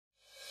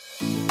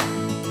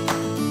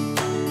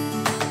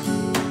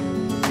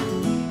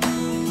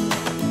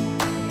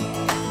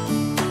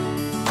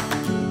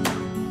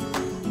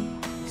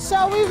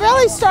we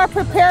really start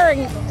preparing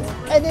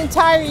an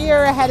entire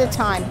year ahead of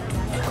time.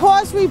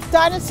 Because we've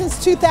done it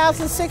since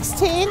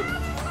 2016,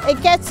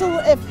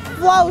 it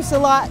flows a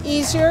lot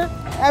easier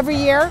every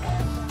year.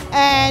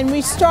 And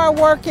we start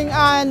working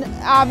on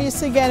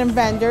obviously getting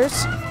vendors.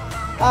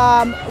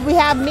 We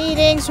have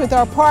meetings with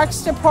our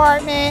Parks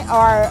Department,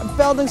 our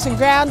Buildings and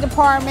Ground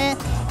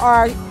Department,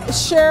 our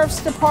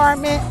Sheriff's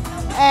Department,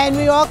 and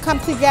we all come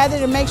together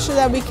to make sure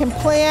that we can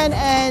plan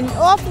and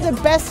offer the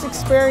best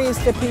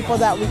experience to people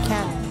that we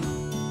can.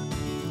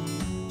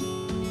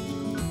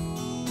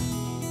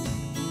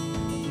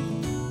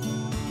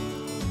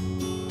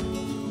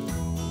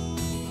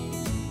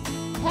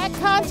 Pet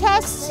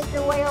contests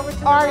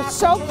are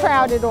so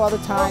crowded all the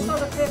time.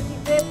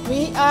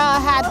 We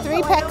had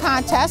 3 pet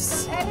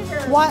contests.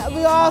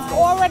 We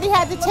already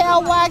had the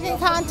tail wagging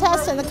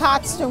contest and the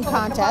costume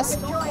contest.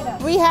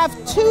 We have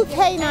 2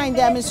 canine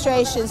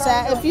demonstrations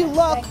that if you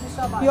look,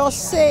 you'll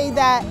see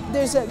that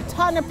there's a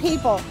ton of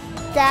people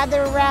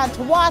gathered around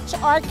to watch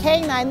our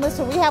canine.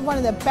 Listen, we have one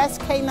of the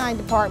best canine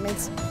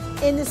departments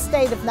in the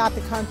state, if not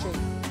the country.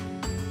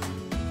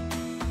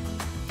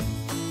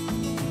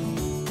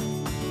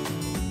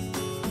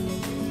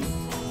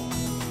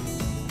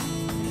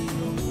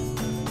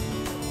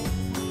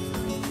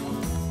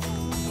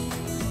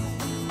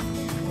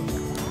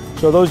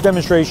 So those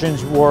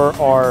demonstrations were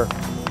our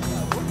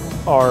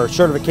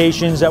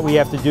certifications that we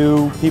have to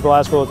do. People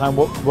ask all the time,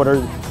 what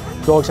do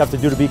dogs have to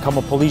do to become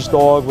a police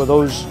dog? Well,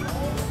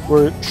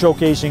 we're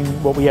showcasing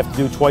what we have to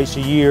do twice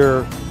a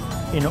year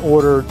in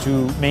order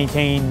to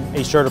maintain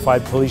a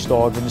certified police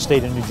dog in the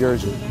state of New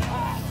Jersey.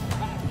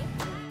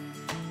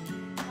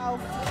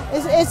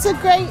 It's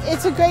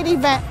a great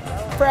event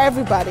for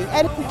everybody,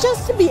 and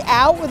just to be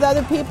out with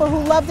other people who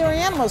love their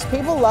animals.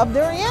 People love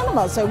their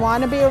animals. They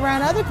want to be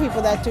around other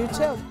people that do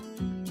too.